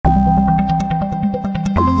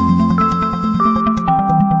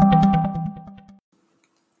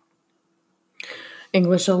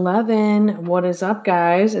English 11. What is up,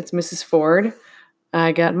 guys? It's Mrs. Ford.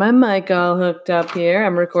 I got my mic all hooked up here.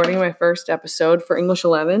 I'm recording my first episode for English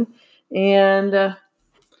 11. And the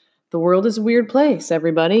world is a weird place,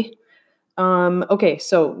 everybody. Okay,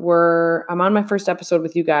 so I'm on my first episode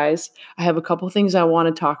with you guys. I have a couple things I want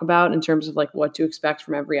to talk about in terms of like what to expect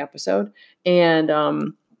from every episode and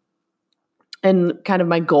kind of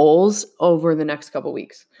my goals over the next couple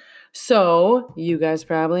weeks. So you guys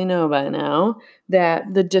probably know by now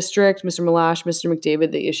that the district, Mr. Malash, Mr.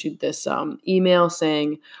 McDavid, they issued this email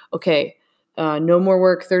saying, okay, no more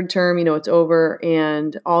work third term, it's over,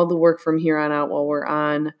 and all the work from here on out while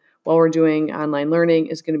we're doing online learning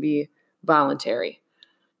is going to be voluntary.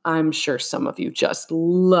 I'm sure some of you just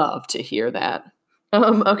love to hear that.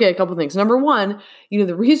 Okay, a couple things. Number one,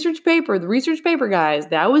 the research paper, guys,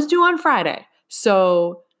 that was due on Friday.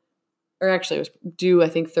 So, or actually, it was due, I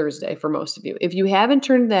think, Thursday for most of you. If you haven't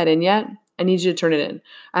turned that in yet, I need you to turn it in.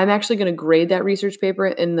 I'm actually going to grade that research paper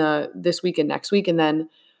in this week and next week, and then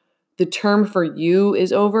the term for you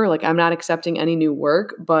is over. Like, I'm not accepting any new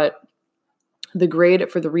work, but the grade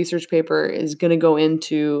for the research paper is going to go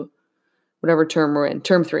into whatever term we're in,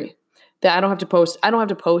 term 3. That I don't have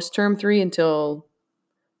to post term 3 until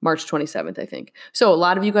March 27th, I think. So a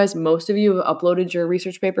lot of you guys, most of you have uploaded your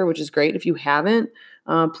research paper, which is great. If you haven't,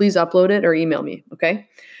 please upload it or email me, okay?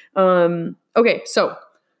 Okay, so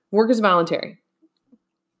work is voluntary.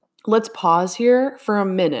 Let's pause here for a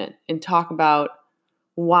minute and talk about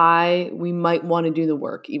why we might want to do the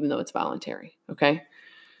work even though it's voluntary, okay?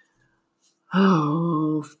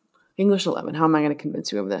 Oh, English 11, how am I going to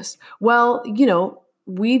convince you of this? Well,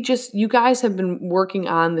 you guys have been working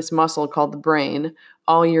on this muscle called the brain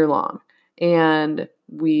all year long. And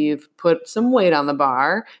we've put some weight on the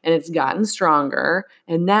bar and it's gotten stronger.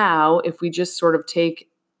 And now if we just sort of take,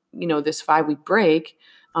 this 5-week break,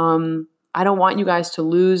 I don't want you guys to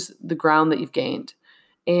lose the ground that you've gained.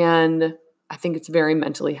 And I think it's very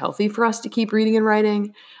mentally healthy for us to keep reading and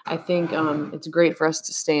writing. I think it's great for us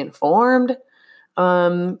to stay informed.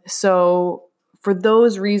 So for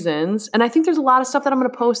those reasons, and I think there's a lot of stuff that I'm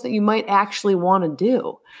going to post that you might actually want to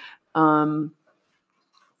do.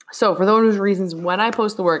 So for those reasons, when I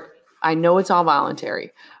post the work, I know it's all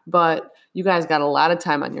voluntary, but you guys got a lot of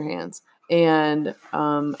time on your hands. And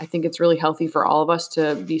I think it's really healthy for all of us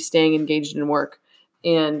to be staying engaged in work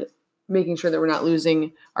and making sure that we're not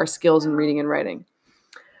losing our skills in reading and writing.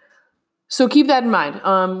 So keep that in mind.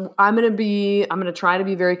 I'm going to try to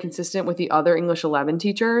be very consistent with the other English 11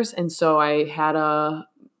 teachers. And so I had a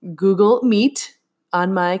Google Meet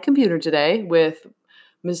on my computer today with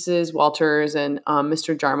Mrs. Walters and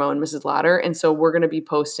Mr. Jarmo and Mrs. Lauder. And so we're going to be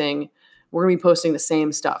posting the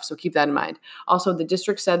same stuff. So keep that in mind. Also, the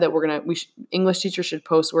district said that English teachers should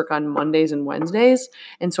post work on Mondays and Wednesdays.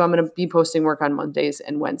 And so I'm going to be posting work on Mondays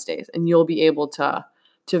and Wednesdays, and you'll be able to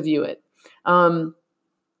view it.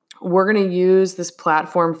 We're going to use this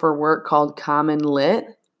platform for work called Common Lit.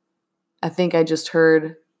 I think I just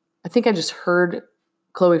heard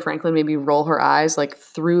Chloe Franklin maybe roll her eyes like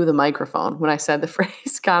through the microphone when I said the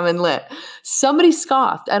phrase Common Lit. Somebody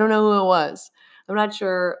scoffed. I don't know who it was. I'm not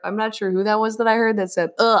sure who that was that I heard that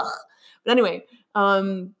said, ugh. But anyway,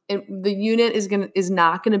 the unit is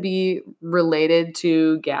not going to be related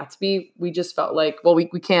to Gatsby. We just felt like, well, we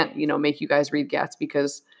can't, make you guys read Gatsby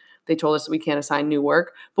because they told us that we can't assign new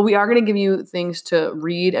work, but we are going to give you things to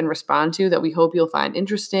read and respond to that we hope you'll find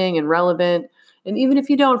interesting and relevant. And even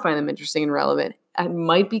if you don't find them interesting and relevant, it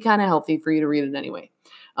might be kind of healthy for you to read it anyway.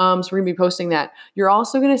 So we're going to be posting that. You're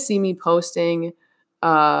also going to see me posting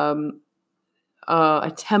a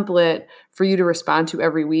template for you to respond to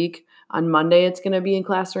every week. On Monday, it's going to be in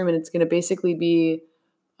Classroom, and it's going to basically be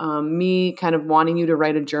me kind of wanting you to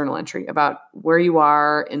write a journal entry about where you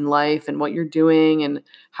are in life and what you're doing and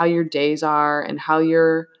how your days are and how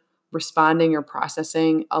you're responding or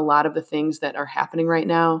processing a lot of the things that are happening right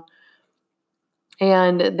now.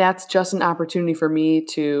 And that's just an opportunity for me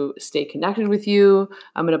to stay connected with you.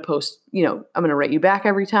 I'm going to post, I'm going to write you back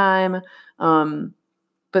every time.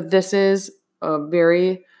 But this is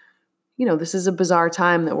this is a bizarre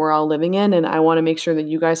time that we're all living in. And I want to make sure that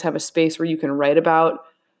you guys have a space where you can write about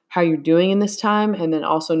how you're doing in this time. And then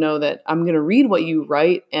also know that I'm going to read what you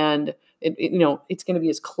write, and it's going to be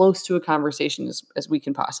as close to a conversation as we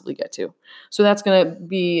can possibly get to. So that's going to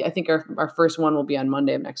be, I think our first one will be on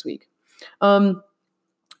Monday of next week.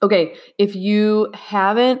 Okay. If you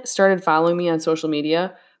haven't started following me on social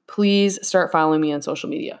media, please start following me on social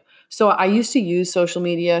media. So I used to use social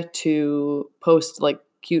media to post like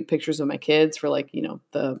cute pictures of my kids for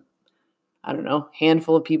the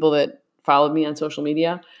handful of people that followed me on social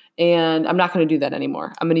media. And I'm not going to do that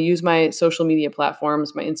anymore. I'm going to use my social media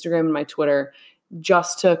platforms, my Instagram and my Twitter,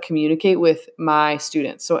 just to communicate with my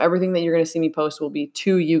students. So everything that you're going to see me post will be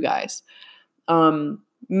to you guys.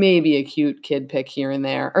 Maybe a cute kid pic here and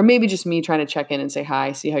there, or maybe just me trying to check in and say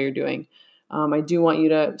hi, see how you're doing. I do want you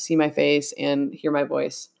to see my face and hear my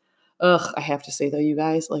voice. Ugh, I have to say though, you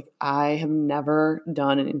guys, like I have never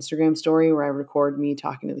done an Instagram story where I record me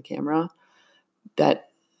talking to the camera. That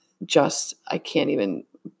just, I can't even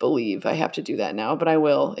believe I have to do that now, but I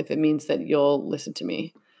will if it means that you'll listen to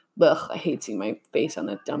me. Ugh, I hate seeing my face on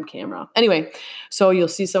that dumb camera. Anyway, so you'll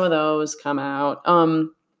see some of those come out.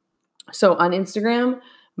 So on Instagram,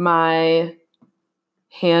 my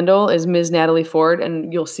handle is Ms. Natalie Ford,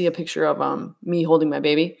 and you'll see a picture of me holding my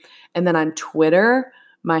baby. And then on Twitter,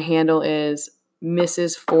 my handle is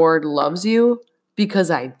Mrs. Ford Loves You,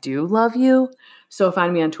 because I do love you. So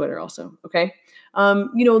find me on Twitter also, okay?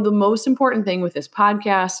 The most important thing with this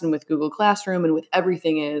podcast and with Google Classroom and with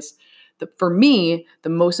everything is that for me, the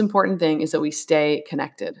most important thing is that we stay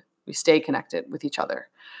connected. We stay connected with each other.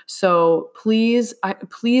 So please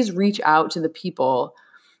reach out to the people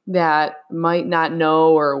that might not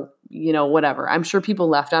know or, whatever. I'm sure people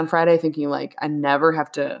left on Friday thinking like, I never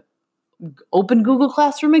have to open Google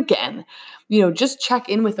Classroom again. Just check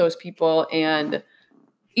in with those people, and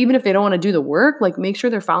even if they don't want to do the work, like make sure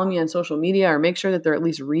they're following me on social media, or make sure that they're at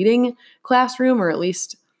least reading Classroom, or at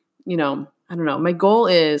least, I don't know. My goal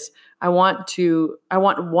is I want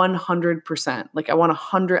 100%. Like I want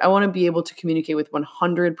to be able to communicate with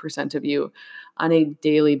 100% of you on a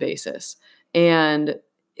daily basis. And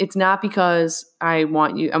it's not because I'm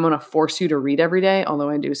going to force you to read every day, although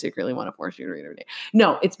I do secretly want to force you to read every day.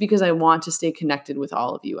 No, it's because I want to stay connected with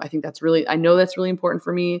all of you. I know that's really important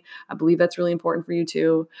for me. I believe that's really important for you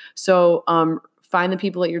too. So find the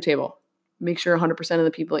people at your table. Make sure 100% of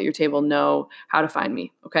the people at your table know how to find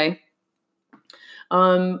me, okay?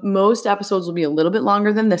 Most episodes will be a little bit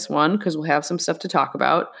longer than this one because we'll have some stuff to talk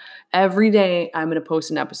about. Every day I'm going to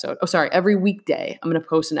post an episode. Every weekday I'm going to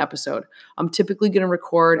post an episode. I'm typically going to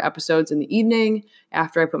record episodes in the evening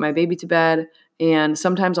after I put my baby to bed. And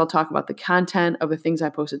sometimes I'll talk about the content of the things I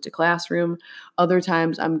posted to Classroom. Other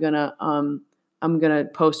times I'm going to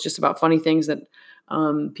post just about funny things that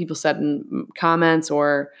people said in comments,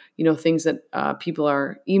 or, things that people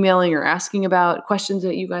are emailing or asking about, questions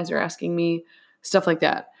that you guys are asking me. Stuff like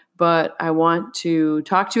that. But I want to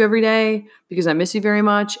talk to you every day because I miss you very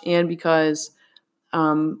much, and because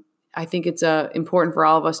I think it's important for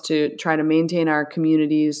all of us to try to maintain our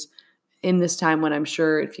communities in this time when I'm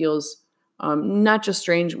sure it feels not just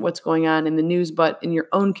strange what's going on in the news, but in your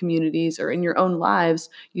own communities or in your own lives,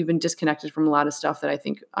 you've been disconnected from a lot of stuff that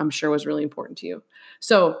I'm sure was really important to you.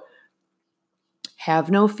 So have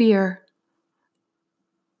no fear.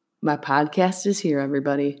 My podcast is here,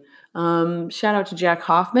 everybody. Shout out to Jack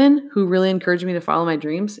Hoffman, who really encouraged me to follow my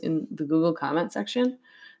dreams in the Google comment section.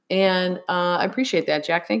 And I appreciate that,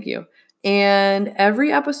 Jack. Thank you. And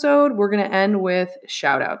every episode, we're going to end with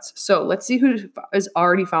shout outs. So let's see who is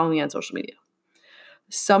already following me on social media.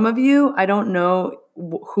 Some of you, I don't know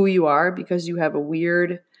who you are because you have a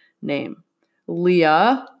weird name.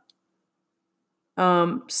 Leah,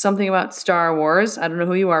 something about Star Wars. I don't know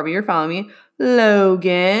who you are, but you're following me.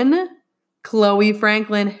 Logan, Chloe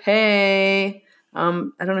Franklin, hey. I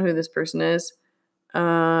don't know who this person is.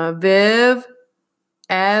 Viv,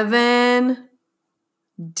 Evan,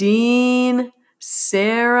 Dean,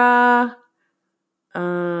 Sarah,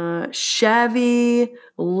 Chevy,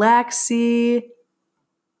 Lexi.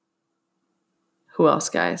 Who else,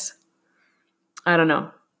 guys? I don't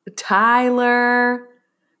know. Tyler,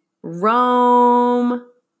 Rome,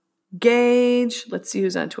 Gage. Let's see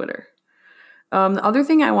who's on Twitter.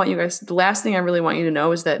 The last thing I really want you to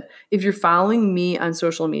know is that if you're following me on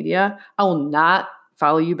social media, I will not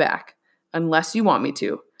follow you back unless you want me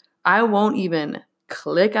to. I won't even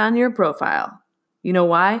click on your profile. You know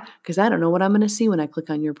why? Because I don't know what I'm going to see when I click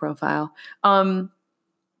on your profile.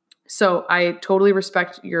 So I totally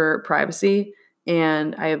respect your privacy,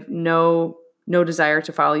 and I have no desire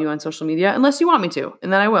to follow you on social media unless you want me to,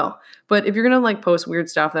 and then I will. But if you're going to post weird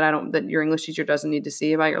stuff that your English teacher doesn't need to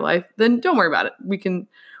see about your life, then don't worry about it.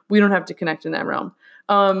 We don't have to connect in that realm.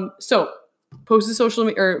 So post to social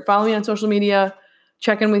media or follow me on social media,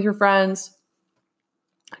 check in with your friends,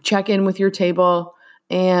 check in with your table,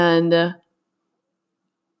 and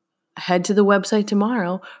head to the website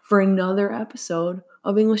tomorrow for another episode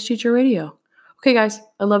of English Teacher Radio. Okay, guys,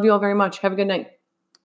 I love you all very much. Have a good night.